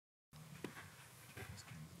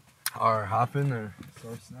Or hopping or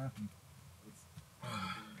start snapping.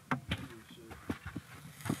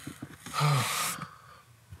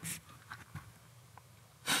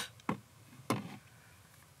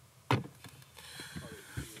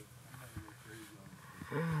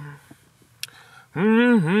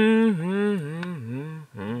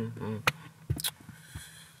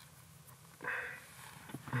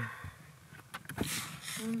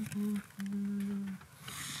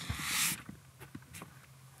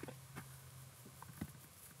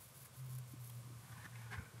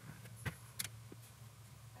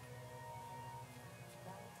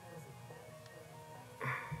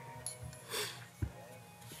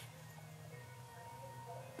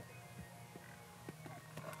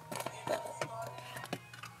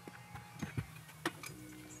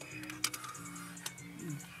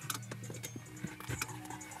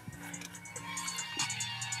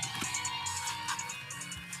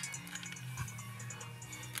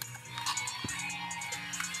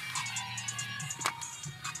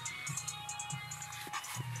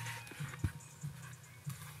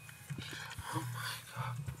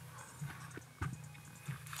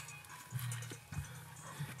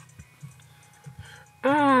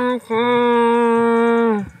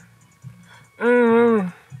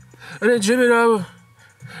 And then jib it over.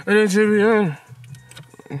 And then jib it on.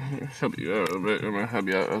 Help you out a bit. I'm gonna help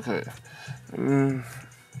you out. Okay. Wait,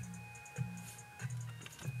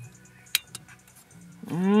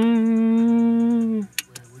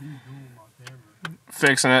 what are you doing on camera?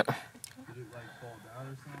 Fixing it. Did it like fall down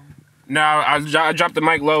or something? No, I dropped the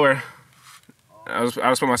mic lower. Oh. I was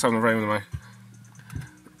putting myself in the frame of the mic.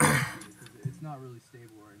 It's not really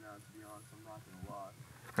stable right now, to be honest. I'm not gonna lie.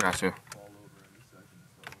 I got you. Fall over in a second,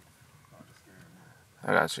 so it's not scaring me. I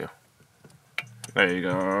got you. There you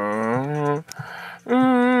go.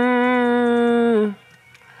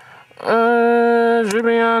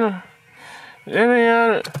 Juliana.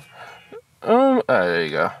 Juliana. There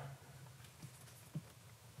you go.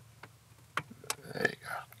 There you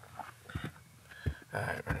go.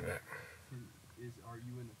 Alright, run it back. Are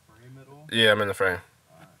you in the frame at all? Yeah, I'm in the frame.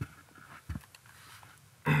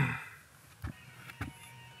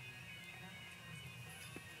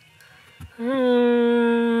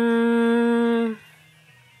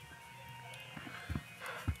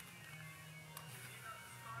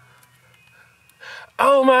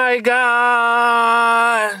 Oh my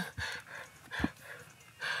God!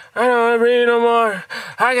 I don't want to breathe no more.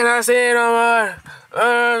 I cannot see no more. I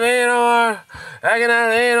don't breathe no more. I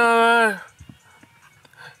cannot see no more.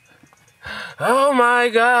 Oh my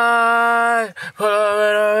God! Pull up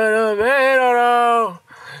in the middle,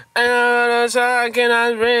 and I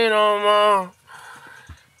cannot breathe no more.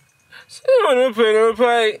 Sit on the pillow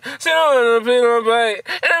plate, sit on the pillow plate,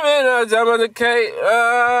 and I'm in the top of the cake.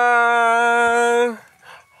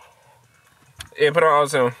 Yeah, put on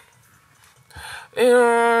auto-tune.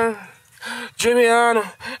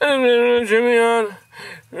 Juliana, Juliana,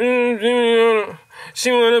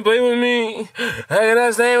 she wanna play with me. How can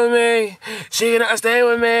I stay with me? She cannot stay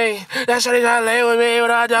with me. That shawty try to lay with me. When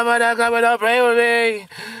I jump on that club, don't play with me.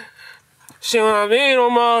 She wanna be no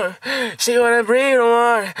more. She wanna breathe no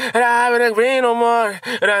more. And I haven't agreed no more.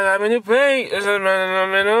 And I haven't to pay. It's a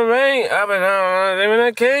man in the rain. I've been living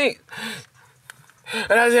a cake.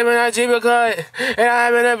 And I say when I cheap a cut, and I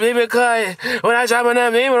have a baby cut. When I chop on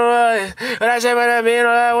that beam run, when I chop on that beam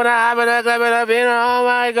run, when I have a clap on that beam, oh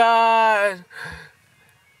my God.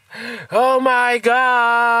 Oh my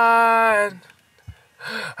God.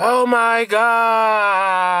 Oh my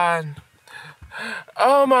God.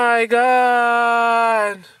 Oh my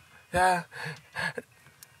God. Yeah.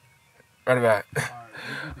 Right back.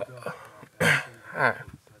 Alright.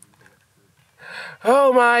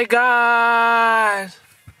 Oh my God.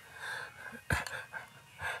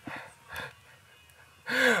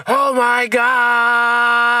 Oh my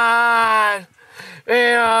God.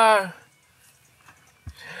 Man,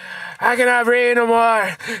 I cannot breathe no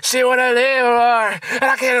more. She wanna live more. And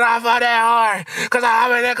I cannot fight that hard. Cause I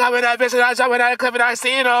haven't been coming that bitch and I jump in that clip and I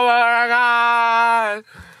see no more. God.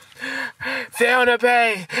 Feeling the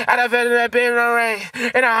pain, I done feel that beam in the rain,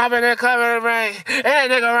 and I hop in the club in the rain, and that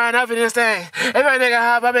nigga run up in this thing. If a nigga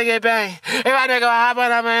hop up and get bang, if a nigga hop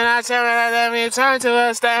on up and I tell me that let me turn to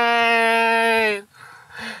a stain,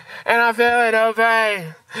 and I feel no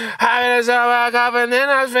pain. Having a show back up and then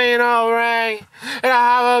I feel no rain, and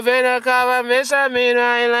I have a bit of cover, miss I mean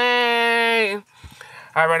my lane.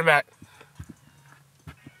 Alright, run it back.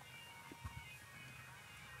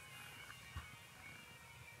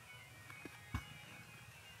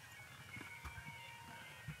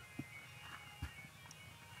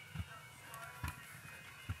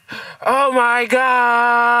 Oh my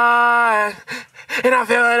God. And I'm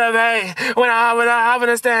feeling the pain when I hop in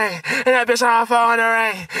this thing. And that bitch I fall in the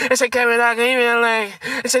rain. And she kept me like even lane.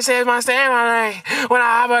 And she says my stay in my lane. When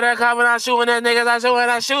I hop in that car, when I shoot at niggas,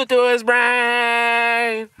 I shoot through his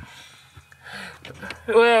brain.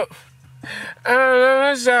 Well, I don't know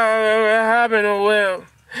what's up, I'm hopping a whip.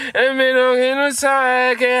 And me don't get no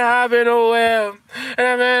time, I can't hop in a whip. And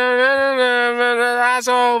I'm that's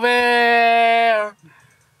so bad.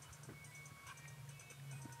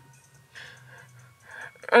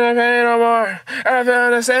 And I ain't no more. And I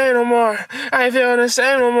feeling the same no more. I ain't feeling the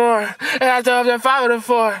same no more. And I throw up the 5 with the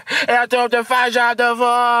 4. And I throw up the 5, drop the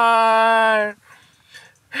 4.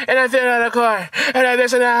 And I feel in the car. And I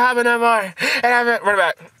bitch and I hop in the more. And I run it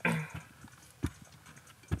back.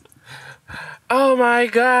 Oh my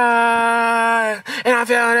God. And I'm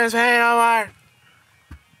feeling this pain no more.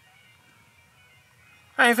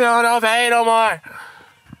 I ain't feeling no pain no more.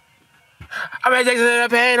 I'm addicted to the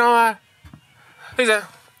pain no more. He said,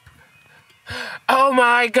 oh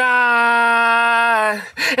my God.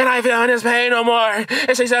 And I ain't feeling this pain no more.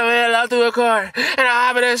 And she said, me love through the car. And I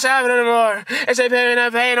hop in the shop no more. And she pay me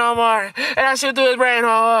that pain no more. And I shoot through his brain no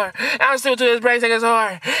more. And I shoot through his brain like it's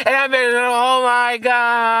hard. And I'm feeling, oh my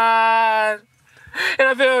God. And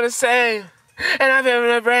I feel the same. And I feel in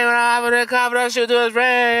the brain when I hop in the car, but I shoot through his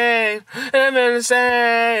brain. And I feel the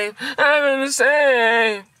same. I feel the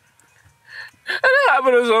same. And I hop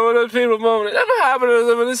in the zone with those people moment. I'm hopping in the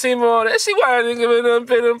zone with the same morning. And she whining, giving them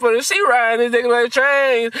pin and put it. She riding and taking like a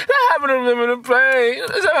train. And I hop in the plane.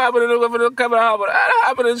 I'm hopping in the whip and the cover hop on it. I'm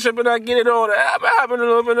hopping in the trip and I get it on it. I'm hopping in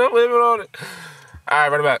the whip and I'm living on it.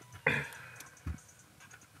 Alright, run it back.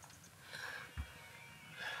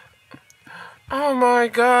 Oh my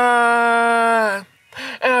God.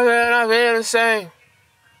 And I feel the same.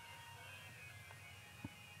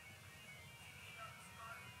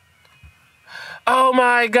 Oh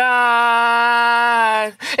my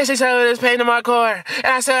God. And she said this pain in my core. And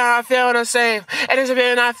I said I'm feeling the same. And it's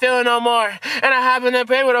been not feeling no more. And I hop in the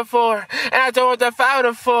pain with a 4. And I throw with the 5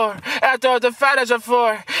 with a 4. And I throw with the 5 as a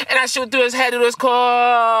 4. And I shoot through his head to his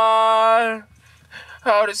core.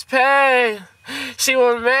 Oh, this pain. She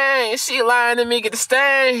was man, she lying to me, get the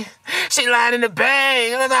stain. She lying in the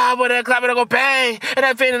bang. Let's hop with that clap and I go bang. And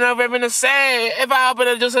that pain and I'm ripping the same. If I hop in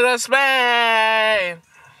the juice, it'll explain.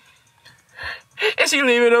 And she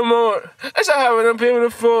leaving no more. And she hopping and beaming the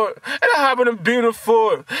 4. And I hop in and beaming the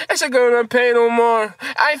 4. And she going in pain no more.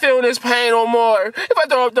 I ain't feeling this pain no more. If I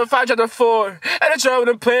throw up the 5, drop the 4. And I throw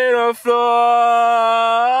the pain on the floor.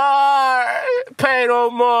 Pain no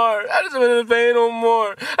more. I just want to pain no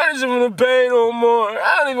more. I just want to bang no more.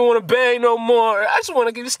 I don't even want to bang no more. I just want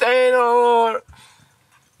to keep staying no more.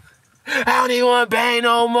 I don't even want to bang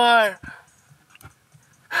no more.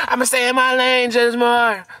 I'ma stay in my lane just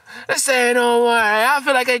more. Let's say no more. I don't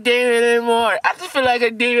feel like a demon anymore. I just feel like a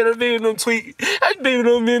demon. I'm being them tweak. I just being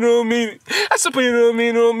on me, no mean. I just being on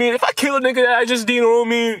me, no mean. If I kill a nigga, I just deal on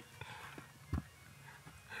me.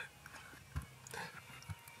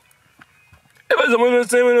 If I don't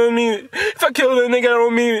say what I don't mean it. If I kill that nigga, I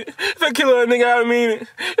don't mean it. If I kill that nigga, I don't mean it.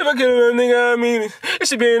 If I kill that nigga, I don't mean it. If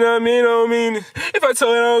she being on me, I don't mean it. If I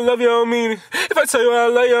tell you I don't love you, I don't mean it. If I tell you I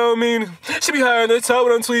love you, I don't mean it. She be high on the top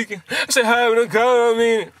when I'm tweaking. I say high on the car, I don't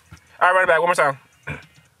mean it. Alright, run it back one more time.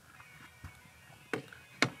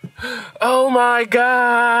 Oh my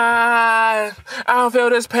God. I don't feel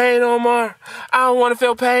this pain no more. I don't want to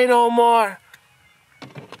feel pain no more.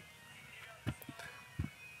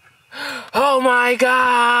 Oh my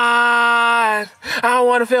God. I don't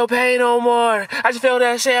want to feel pain no more. I just feel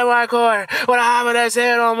that shit in my core. When I hop in that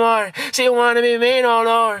shit no more. She want to be me no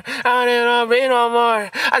more. I don't even want to be no more.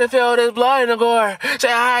 I just feel this blood in the gore.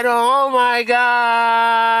 Say I don't, oh my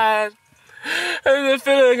God. I just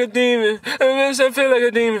feel like a demon. I feel like a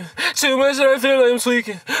demon. Too much I feel like I'm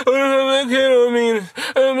tweaking. What if I'm a kid, I don't mean it.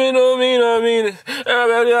 I mean, I mean it. I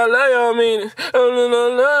love you, I mean it.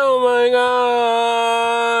 Oh my God.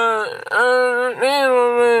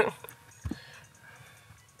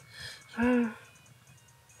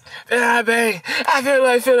 I bang. I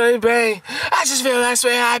feel like bang. I just feel like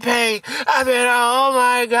sweat I pain. I feel like, oh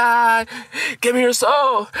my God. Give me your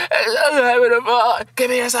soul. Give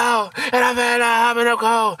me your soul. And I feel like I'm in a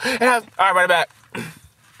cold. Alright, run it back.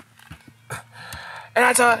 And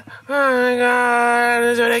I thought, oh my God,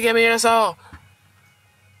 this is what they give me your soul.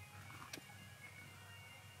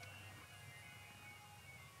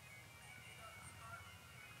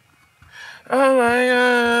 Oh my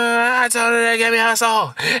God, I told her to give me her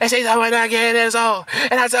soul. And she told me when I get this soul.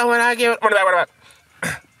 And I told her when I give it, run it back.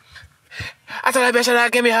 I told that bitch to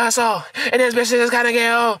give me her soul. And this bitch just kinda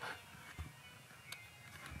get old.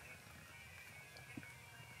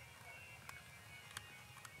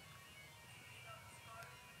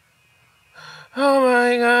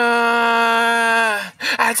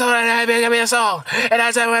 that bitch give me a soul. And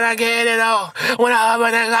that's when I get it all. When I up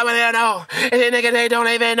with that top of their know. And these niggas, they don't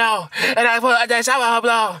even know. And I put that shower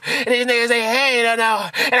blow. And these niggas, they hate it know.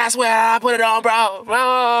 And I swear I put it on, bro. Bro.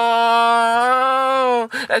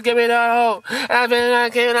 Let's give me the hoe. And I've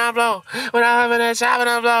been keeping on flow. When I up in that shower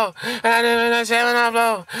on flow. And I live in that seven on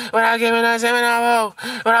flow. When I give me that seven on flow.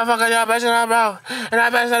 When I fuck with your bitch on bro. And I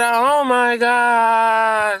bet that, oh my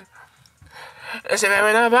god. It's giving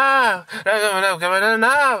me the vibe. Give me the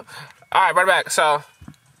knob. Alright, right back. So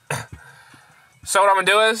what I'm gonna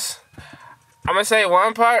do is I'm gonna say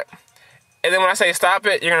one part, and then when I say stop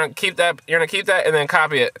it, you're gonna keep that, and then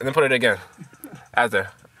copy it, and then put it again. After.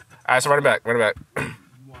 Alright, so run it back. You want to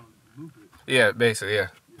loop it? Yeah, basically, yeah.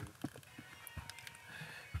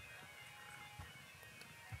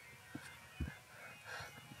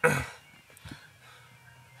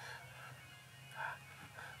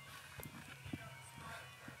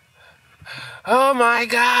 Oh my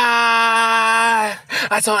god!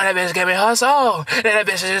 I told that bitch give me her soul. And that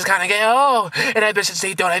bitch just kinda get old. And that bitch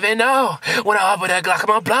she don't even know. When I up with that Glock,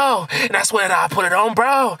 I'ma blow. And I swear that I put it on,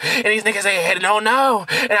 bro. And these niggas ain't hating, don't know.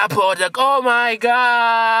 And I pulled the, oh my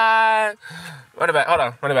god! Run it back, hold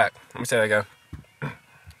on, run it back. Let me say that again.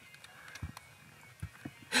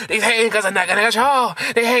 These hating cause I'm not gonna control.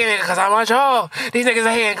 They hating cause I'm a troll. These niggas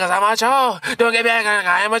are hating cause I'm a troll. Don't get back,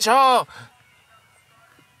 I am a troll.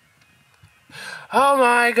 Oh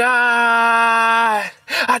my god!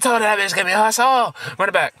 I told that bitch give me her soul. Run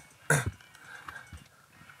it back.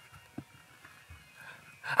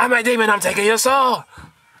 I'm a demon, I'm taking your soul.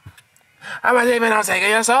 I'm a demon, I'm taking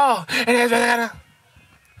your soul. And it's really gonna...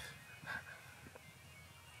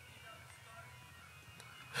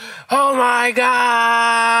 Oh my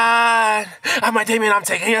god! I'm a demon, I'm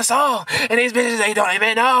taking your soul. And these bitches, they don't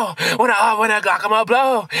even know. When I Glock, I'ma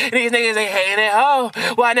blow. And these niggas, they hating it, ho.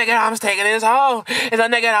 Why nigga, I'm taking this hoe. And the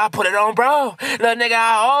nigga, I put it on, bro. The nigga,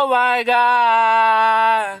 oh my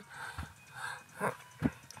god.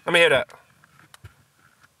 Let me hear that.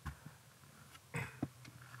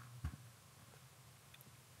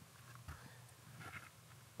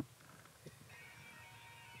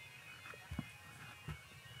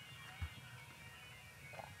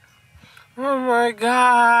 Oh my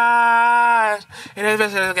god! And this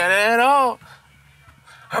bitch is getting it all.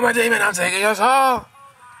 I'm a demon, I'm taking your soul.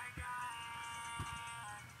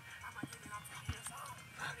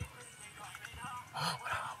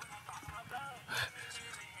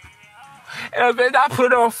 And bitch, I put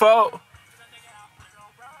it on folk.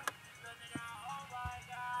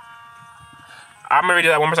 I'm gonna redo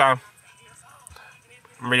that one more time.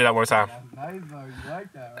 I'm gonna redo that one more time. That's nice though. You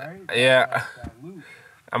like that, right? Yeah. That loop.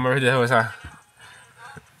 I'm gonna redo that one more time.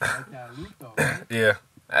 You like that loop though, right? Yeah.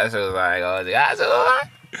 That's what like, oh, that's what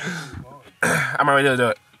I'm gonna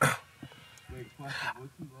redo it. Wait, question.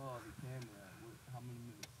 What's the camera at? How many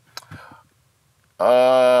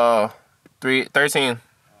minutes? 13.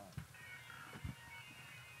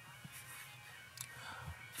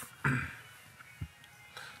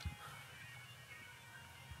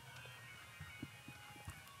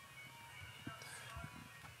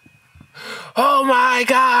 Oh my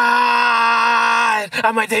god!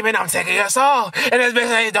 I'm a demon, I'm taking your soul. And this bitch,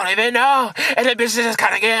 they don't even know. And the bitch just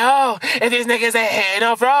kinda get old. And these niggas, they hating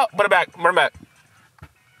on bro. Put it back, put it back.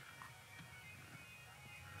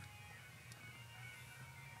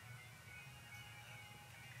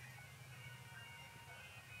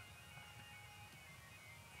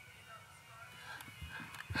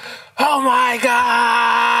 Oh my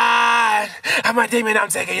god! I'm a demon, I'm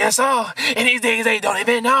taking your soul. And these niggas, they don't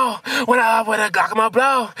even know. When I up with a Glock, I'ma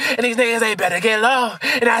blow. And these niggas, they better get low.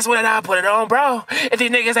 And that's when I put it on, bro. If these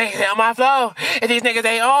niggas, they hit my flow. If these niggas,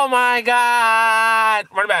 they, oh my god!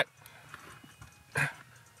 Run it back.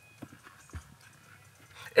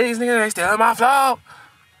 If these niggas, they still in my flow.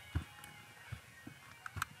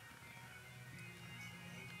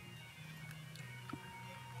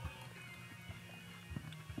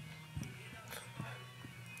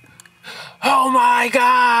 Oh my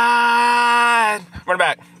god! Run it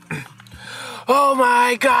back. Oh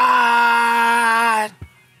my god!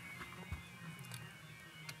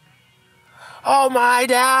 Oh my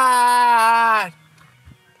god!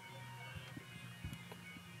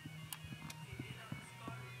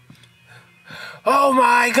 Oh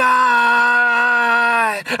my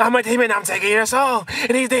god! I'm a demon, I'm taking your soul. And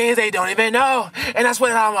these niggas, they don't even know. And that's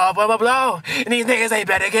when I'm up, blow. And these niggas, they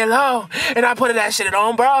better get low. And I put that shit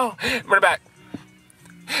on, bro. Run it back.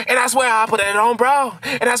 And I swear I put it on, bro.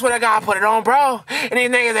 And I swear to God I put it on, bro. And these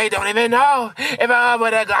niggas, they don't even know. If I up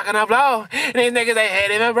with a Glock and a blow. And these niggas, they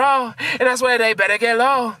hate even, bro. And And I swear they better get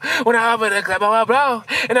low. When I open the clip, I'ma blow.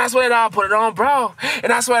 And I swear that I'll put it on, bro.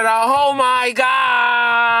 And I swear that oh my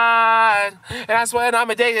God. And I swear that I'm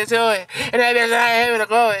addicted to it. And that bitch that I hate to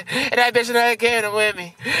glow it. And that bitch that I can't with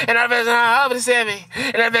me. And that bitch that I hope to send me.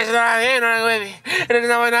 And that bitch that I ain't running with me. And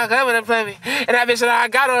then I'm not coming to play me. And that bitch that I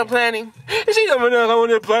got on planning. And she coming to come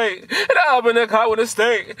to play. And I up in the car with a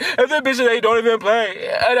steak. And that bitch that they don't even play.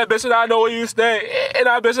 And that bitch that I know where you stay. And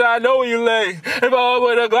that bitch that I know where you lay. And if I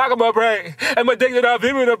with a Glock, I'ma pray. I'm addicted, I'm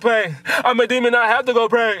demon to pray. I'm a demon, I have to go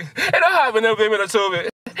pray. And I'm having a demon to tube it.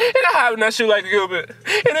 And I having that shit like Cupid.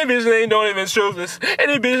 And these bitches ain't don't even truthless. And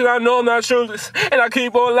these bitches I know I'm not truthless. And I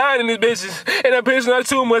keep on lying to these bitches. And that bitch not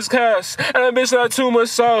too much cash. And that bitch not too much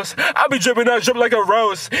sauce. I be dripping like a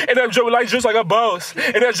rose. And I'm dripping like just like a boss.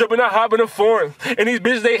 And I'm dripping not hopping a foreign. And these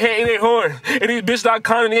bitches they hating they horn. And these bitches not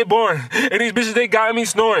conning they born. And these bitches they got me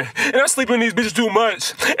snoring. And I'm sleeping these bitches too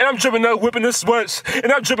much. And I'm dripping out whipping the switch.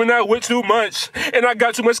 And I'm dripping out with too much. And I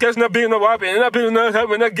got too much cash not being no whopping. And I'm being not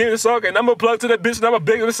helping not getting soaking. I'm a plug to that bitch and I'm a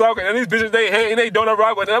big in the soaking. And these bitches they hate and they don't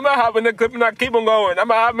rock with it. I'm not hopping the clip and I keep on going. I'm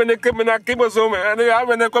not hopping the clip and I keep on zooming. I'm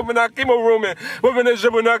hopping the clip and I keep on rooming. Whipping the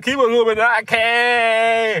drip and I keep on looming. I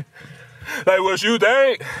can't. Like what you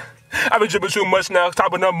think? I've been dripping too much now.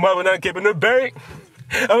 Topping up mother and I'm keeping the bank.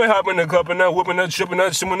 I've been hopping the cup and I'm whipping the dripping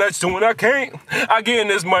and shooting that doing I can't. I get in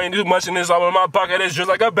this money too much and it's all in my pocket. It's just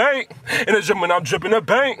like a bank. And it's dripping, I'm dripping the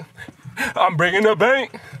bank. I'm breaking the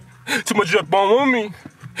bank. Too much drip on me.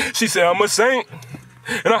 She said I'm a saint.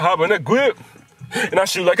 And I hop in a grip, and I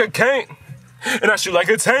shoot like a can't, and I shoot like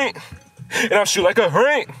a tank, and I shoot like a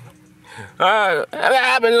rank. I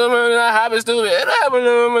happen to them and I happen stupid, and I happen to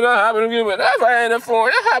them and I happen Cupid. That's why I ain't a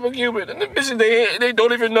foreign, I happen Cupid. And the bitches they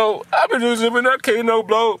don't even know. I been using it and I can't no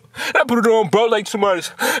blow. And I put it on bro like too much,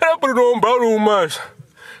 and I put it on bro too much.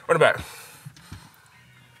 Run it back.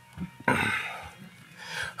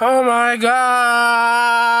 Oh my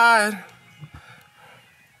God.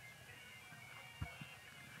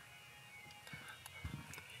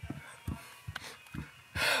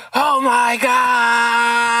 Oh my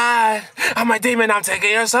God! I'm a demon, I'm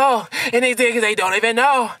taking your soul. And these niggas, they don't even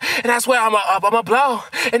know. And I swear I'ma blow.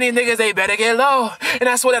 And these niggas, they better get low. And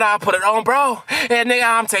I swear that I'll put it on, bro. And nigga,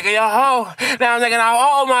 I'm taking your hoe. Now I'm thinking,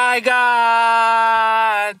 oh my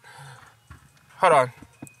God! Hold on.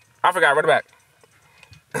 I forgot, run it back.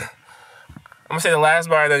 I'm gonna say the last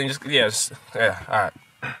bar, then you just, yes. Yeah, alright.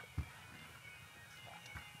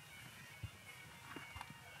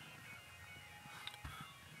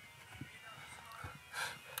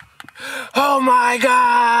 Oh my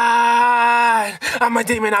God! I'm a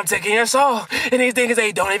demon, I'm taking your soul. And these niggas,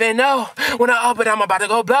 they don't even know. When I open, I'm about to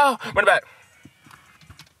go blow. Run it back.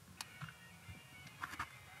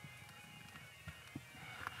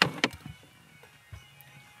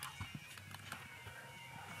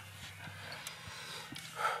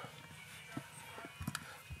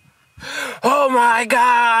 Oh my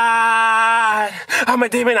God! I'm a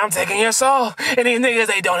demon, I'm taking your soul. And these niggas,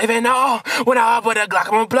 they don't even know. When I up with a Glock,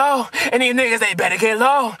 I'ma blow. And these niggas, they better get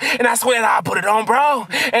low. And I swear that I'll put it on, bro.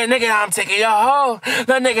 And nigga, I'm taking your hoe.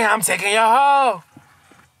 The nigga, I'm taking your hoe.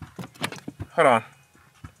 Hold on.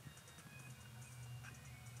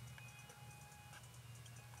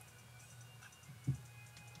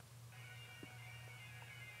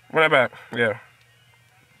 Run it back, yeah.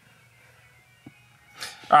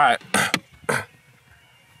 Alright.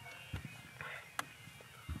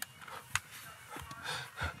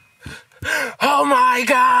 Oh my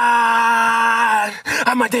God!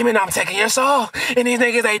 I'm a demon, I'm taking your soul. And these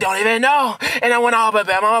niggas, they don't even know. And I went all but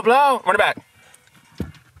bam, I'ma blow. Run it back.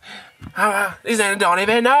 These niggas don't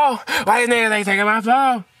even know. Why these niggas, they taking my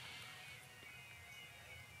flow?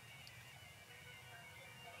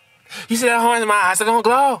 You see that horn in my eyes, they're gonna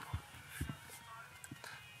glow.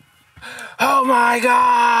 Oh my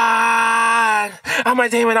God! I'm a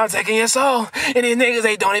demon, I'm taking your soul. And these niggas,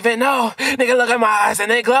 they don't even know. Nigga, look at my eyes and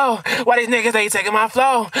they glow. Why these niggas, they taking my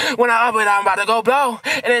flow? When I up it, I'm about to go blow.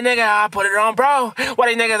 And then nigga, I put it on, bro. Why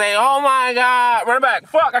these niggas, they, oh my God. Run it back.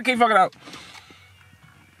 Fuck, I keep fucking up.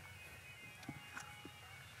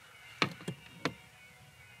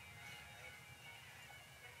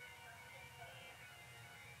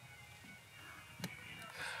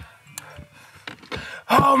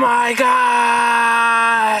 Oh my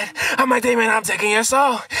God! I'm a demon, I'm taking your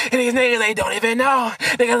soul. And these niggas, they don't even know.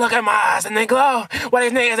 Nigga, look at my eyes and they glow. Why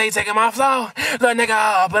these niggas, they taking my flow? Little nigga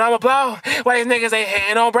up and I'ma blow. Why these niggas, they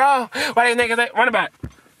hating on bro? Why these niggas, they, run it back.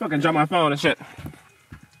 Fucking drop my phone and shit.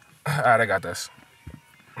 Alright, I got this.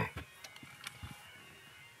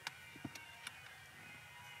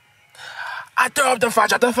 I threw up the fire,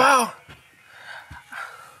 drop the phone.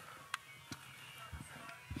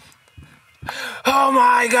 Oh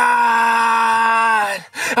my God!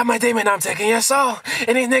 I'm a demon, I'm taking your soul.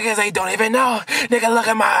 And these niggas, they don't even know. Nigga, look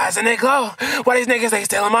at my eyes and they glow. Why these niggas, they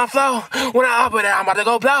stealing my flow? When I up with it, I'm about to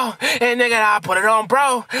go blow. And nigga, I put it on,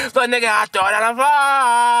 bro. But nigga, I throw it out of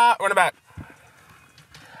flow. Run it back.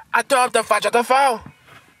 I throw up the fudge at the foe.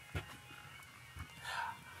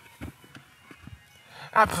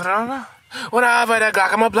 I put it on. When I up with the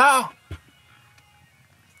Glock, I'ma blow.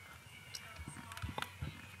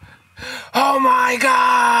 Oh my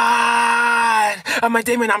God! I'm a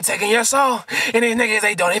demon, I'm taking your soul. And these niggas,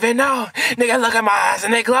 they don't even know. Nigga, look at my eyes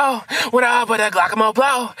and they glow. When I up with a Glock, I'ma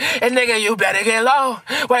blow. And nigga, you better get low.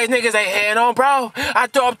 Why these niggas, they hitting on, bro? I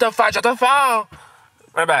throw up the fudge at the phone.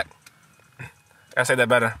 Right back. I said that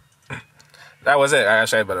better. That was it. I gotta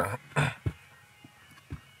say it better.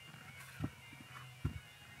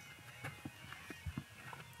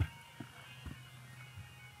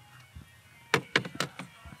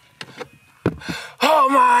 Oh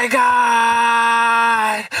my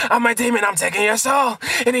God! I'm a demon, I'm taking your soul.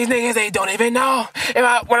 And these niggas, they don't even know.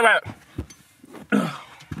 What about?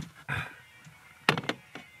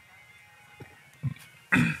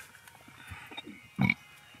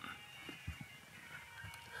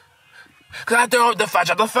 Cause I throw up the fudge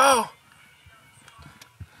at the foe.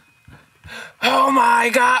 Oh my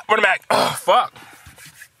God! Run it back. Oh, fuck.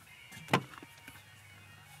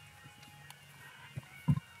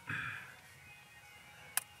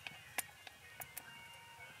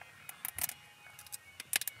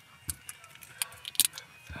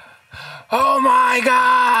 Oh my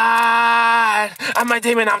God! I'm a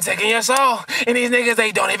demon, I'm taking your soul. And these niggas,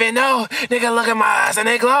 they don't even know. Nigga, look at my eyes and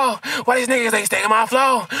they glow. Why these niggas, they staking my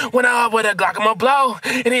flow? When I up with a Glock, I'ma blow.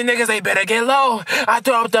 And these niggas, they better get low. I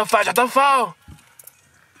throw up the fudge at the foe.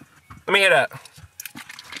 Let me hear that.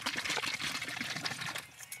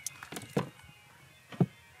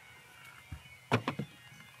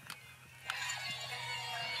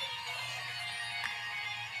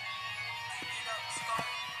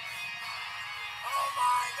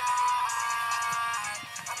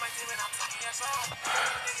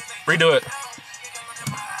 Redo it.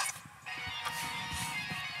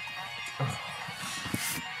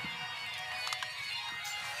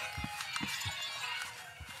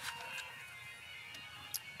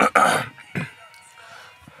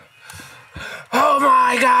 Oh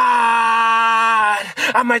my God!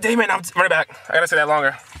 I'm a demon, I'm run it back. I gotta say that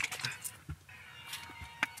longer.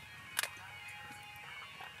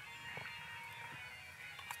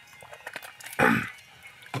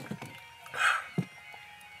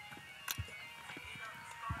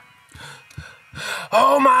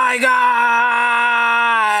 Oh my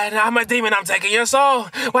God! I'm a demon, I'm taking your soul.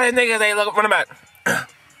 Why these niggas, they look, run it back.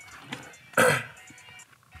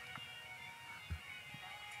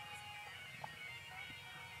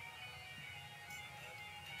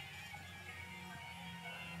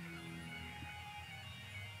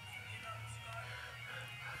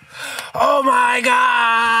 Oh my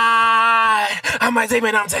God! I'm a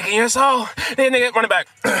demon, I'm taking your soul. These niggas, run it back.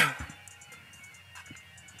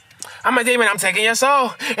 I'm a demon, I'm taking your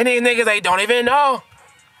soul. And these niggas, they don't even know.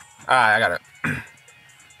 Alright, I got it.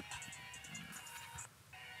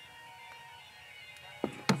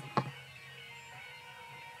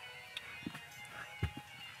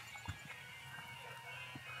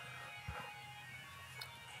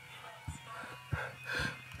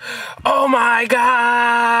 Oh my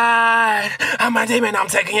God! I'm a demon, I'm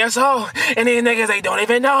taking your soul. And these niggas, they don't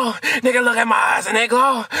even know. Nigga, look at my eyes and they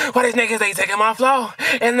glow. Why these niggas, they taking my flow?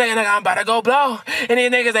 And nigga, I'm about to go blow. And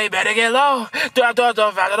these niggas, they better get low. Throw out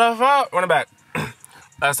the phone. Run it back.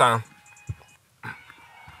 Last time.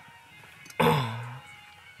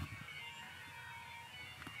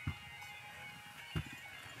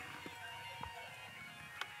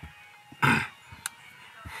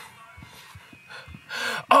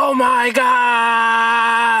 Oh my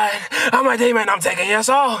God! I'm a demon, I'm taking your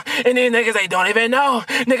soul. And these niggas, they don't even know.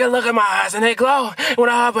 Nigga, look at my eyes and they glow. When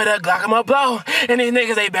I hop with a Glock, I'ma blow. And these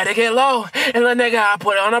niggas, they better get low. And little nigga, I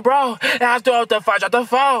put it on a bro. And I throw up the fudge out the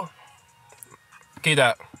phone. Keep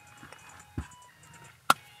that.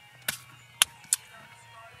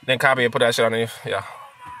 Then copy and put that shit underneath. Yeah.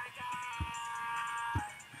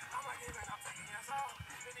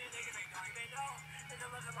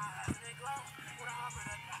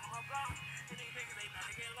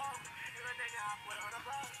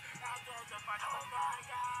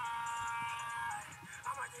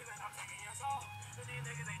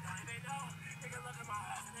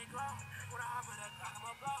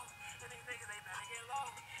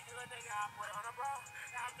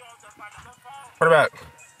 Put it back.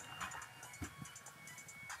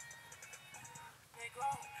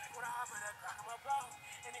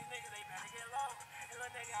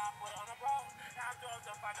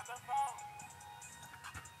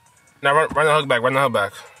 Now run the hook back. Run the hook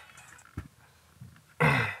back.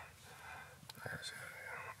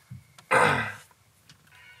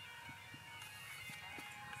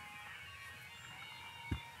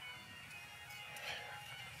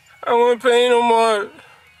 I don't want to pay no more.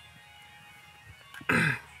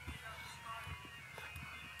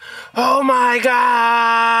 Oh my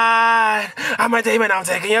God, I'm a demon, I'm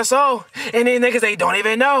taking your soul. And these niggas, they don't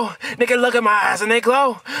even know. Nigga, look at my eyes and they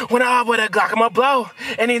glow. When I up with a Glock, I'ma blow.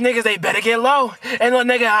 And these niggas, they better get low. And little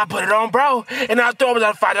nigga, I put it on, bro. And I throw him in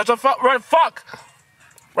the fight, that's a fuck, run, fuck.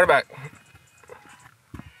 Run it back.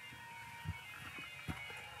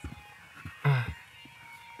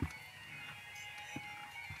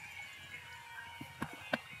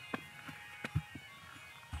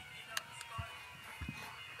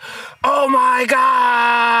 Oh my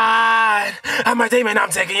God, I'm a demon, I'm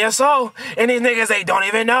taking your soul. And these niggas, they don't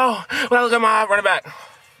even know. When I look at my eye, run it back.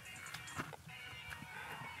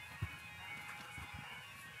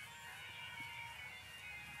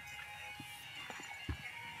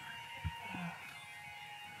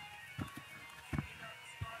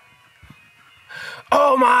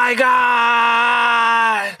 Oh my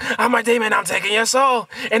God, I'm a demon, I'm taking your soul.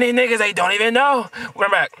 And these niggas, they don't even know. Run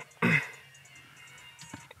it back.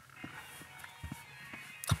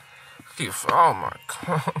 Oh my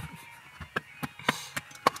God.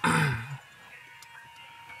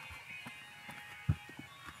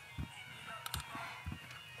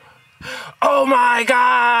 Oh my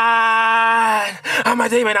God, I'm a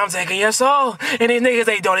demon, I'm taking your soul. And these niggas,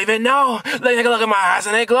 they don't even know. Look at my eyes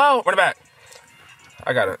and they glow. Run it back.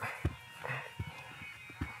 I got it.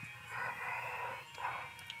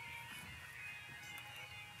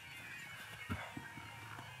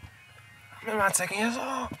 Am I taking your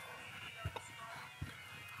soul?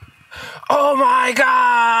 Oh my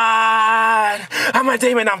God, I'm a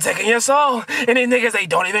demon, I'm taking your soul. And these niggas, they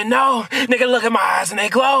don't even know. Nigga, look at my eyes and they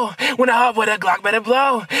glow. When I up with a Glock, better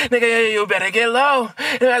blow. Nigga, you better get low.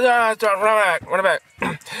 Run it back, run it back.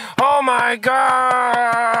 Oh my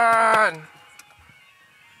God.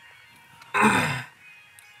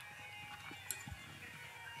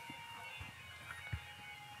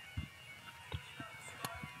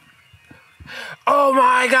 Oh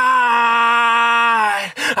my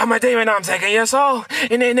God, I'm a demon, I'm taking your soul.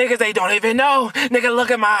 And these niggas, they don't even know. Nigga, look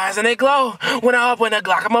at my eyes and they glow. When I up with a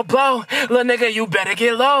Glock, I'ma blow. Little nigga, you better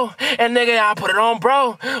get low. And nigga, I put it on,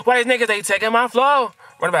 bro. Why these niggas, they taking my flow?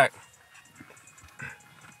 Run it back.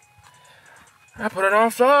 I put it on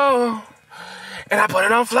flow. And I put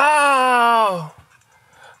it on flow.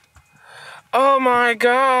 Oh my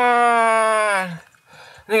God.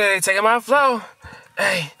 Nigga, they taking my flow.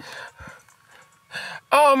 Hey.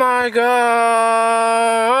 Oh my God.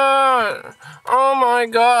 Oh my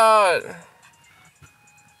God.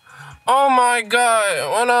 Oh my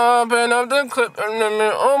God. When I open up the clip,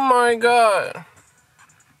 oh my God.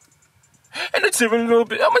 And the tip a little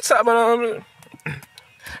bit. I'm a top on it.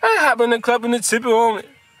 I hop in the club and the tip on me.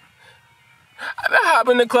 I hop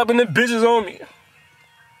in the club and the bitches on me.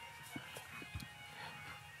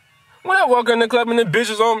 When I walk in the club and the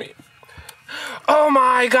bitches on me. Oh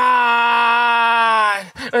my God.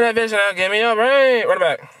 And that bitch now give me your brain. Run it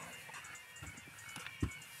back.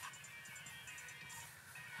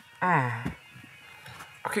 I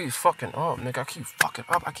keep fucking up, nigga. I keep fucking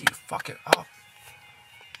up. I keep fucking up.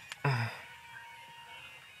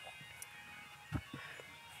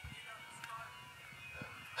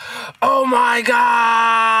 Oh my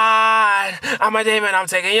God, I'm a demon, I'm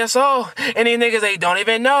taking your soul. And these niggas, they don't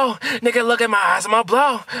even know. Nigga, look at my eyes, I'ma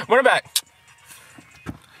blow. Run it back.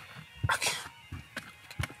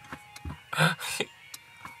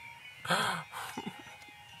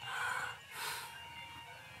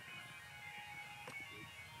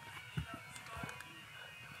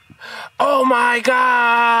 Oh my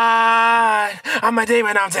God, I'm a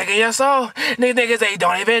demon, I'm taking your soul. These niggas, they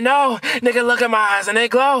don't even know. Nigga, look at my eyes and they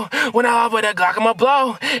glow. When I up with a Glock, I'ma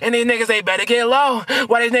blow. And these niggas, they better get low.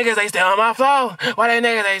 Why these niggas, they still on my flow? Why these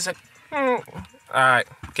niggas, they say, Alright,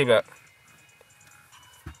 keep it up.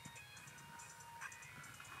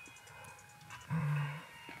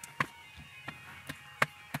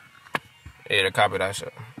 Yeah, to copy that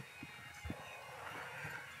shit.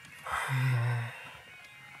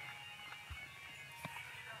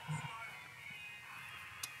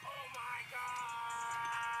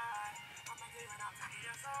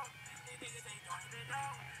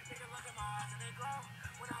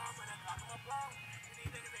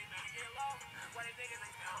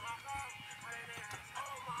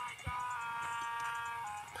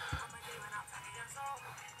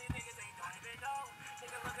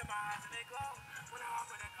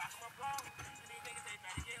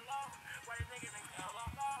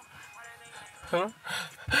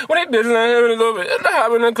 When they bitches ain't having a little bit, I'm not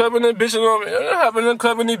hopping the club and the bitches on me. I'm not hopping the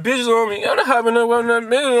club and the bitches on me. I'm not hopping the club and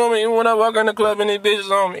the bitches on me. When I walk in the club and the bitches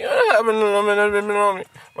on me. I'm not hopping the club and the bitches on me.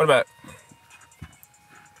 What about?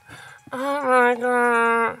 Oh my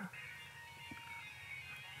God.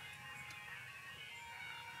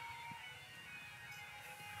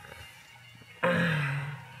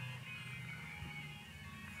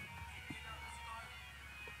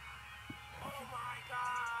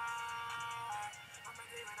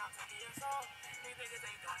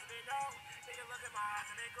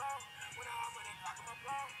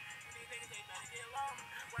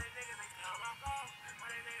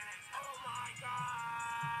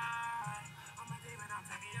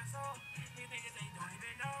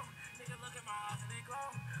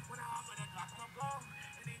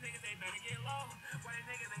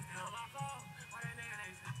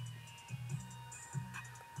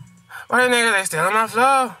 Why the niggas they still on my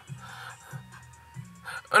flow?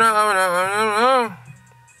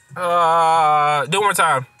 Do one more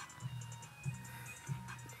time.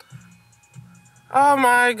 Oh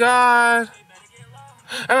my God.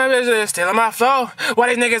 And my bitches they still on my flow.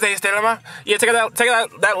 Why these niggas they still on my? Yeah, take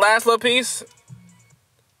that last little piece.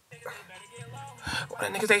 Why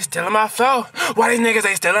the niggas they still on my flow? Why these niggas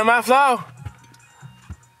they still on my flow?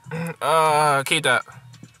 Keep that.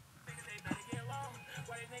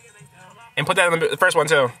 And put that on the first one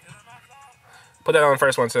too. Put that on the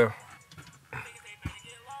first one too.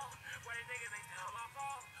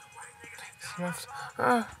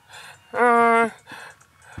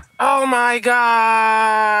 Oh my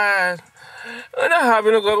God. When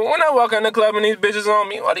I walk in the club and these bitches on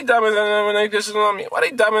me, why these diamonds and they bitches on me? Why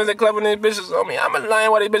these diamonds and club and these bitches on me? I'm a lion,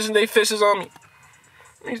 why these bitches and they fishes on me?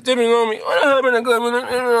 These dipping on me. Why the hell in the club and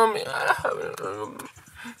they on me?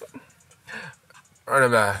 What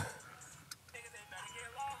about?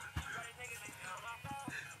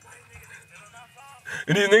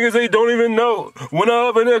 And these niggas they don't even know. When I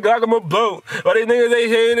up in the Glock, I'ma blow. Why these niggas they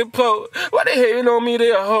hating and blow? Why they hating on me? They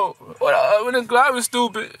a hoe. What up in the Glock is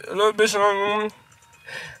stupid. A little bitch on.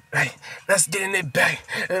 Hey, let's get in it back,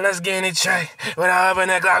 and let's get in it track. When I up in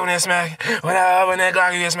that Glock, when it smack. When I up in that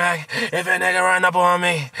Glock, you get smack. If a nigga run up on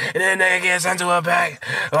me, and then nigga gets sent to a back.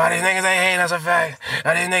 All these niggas ain't hating, that's a fact.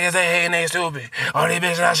 All these niggas they hating, they stupid. All these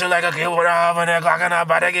bitches I shoot like a kid when I up in that Glock, and I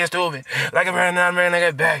about to get stupid. Like a man, I'm bringing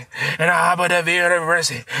nigga back. And I hop with the V and the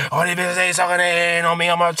reverse. All these bitches they talking, they hating on me.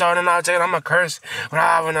 I'm up talking, I'm taking, I'm a curse. When I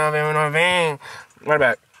hop in the vein. Right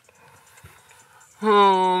back.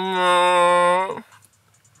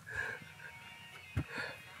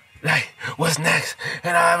 Like, what's next?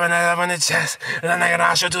 And I have a nigga up in the chest. And a nigga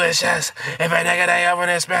I shoot to his chest. If a nigga they up in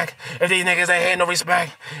his back. If these niggas they hate no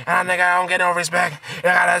respect. And a nigga I don't get no respect.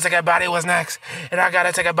 And I gotta take a body, what's next? And I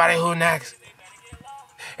gotta take a body, who next?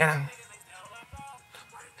 And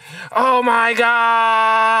oh my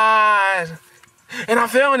God. And I'm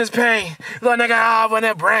feeling this pain. Little nigga out in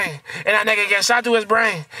that brain. And that nigga get shot to his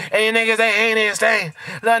brain. And you niggas they ain't in stain.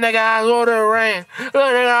 Little nigga I go to the rain. Little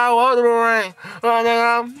nigga I walk to the rain. Little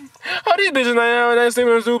nigga oh, these bitches they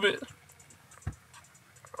seem stupid.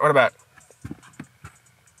 What about?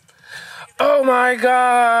 Oh my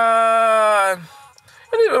God.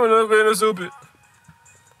 These bitches stupid.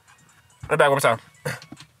 What about one more time?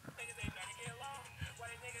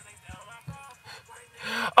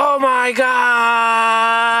 Oh my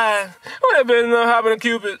God! What have been hopping the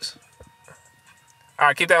cupids? All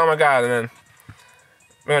right, keep that. Oh my God, and then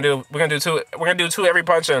we're gonna do two every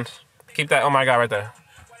punch in. Keep that. Oh my God, right there.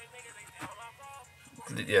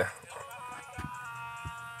 Yeah.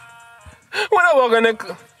 When I walk in the,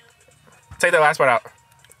 take that last part out.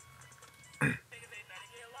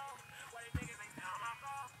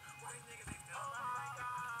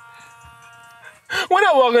 When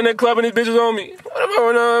I walk in the club and these bitches on me.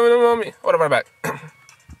 What am I back?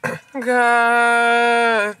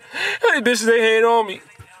 God. How these bitches they hate on me?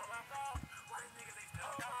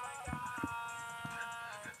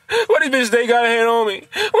 Why these bitches they got a hate on me?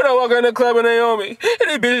 When I walk in the club and they on me. And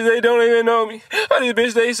these bitches they don't even know me. All these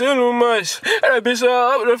bitches they say too much. And that bitch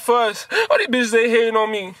all up the fuss. All these bitches they hating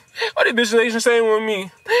on me. All these bitches they staying with me.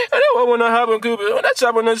 And I wanna hop on Cupid. When I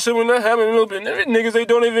chop on that shit when I having a little bit. Every niggas they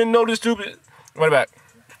don't even know this stupid. What about?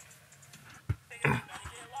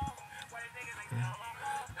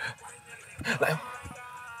 Like,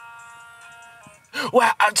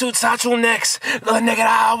 well, I'm too next. Little nigga,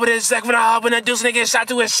 I open his sack when I open the deuce, nigga shot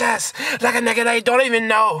to his chest. Like a nigga they don't even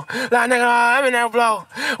know. Like a nigga, I'm in that blow.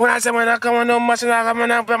 When I say when I come on no much and I come on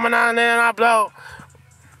that, and I blow.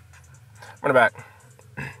 What about?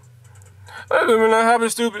 What if I'm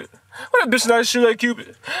stupid? What if bitches I shoot like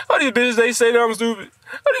Cupid? All these bitches they say that I'm stupid.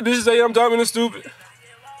 All these bitches say I'm dumb and stupid.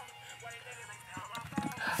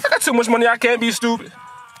 I got too much money, I can't be stupid.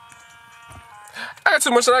 I got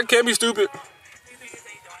too much that I can't be stupid.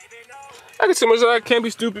 I got too much that I can't be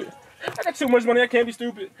stupid. I got too much money, I can't be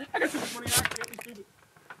stupid. I got too much money, I can't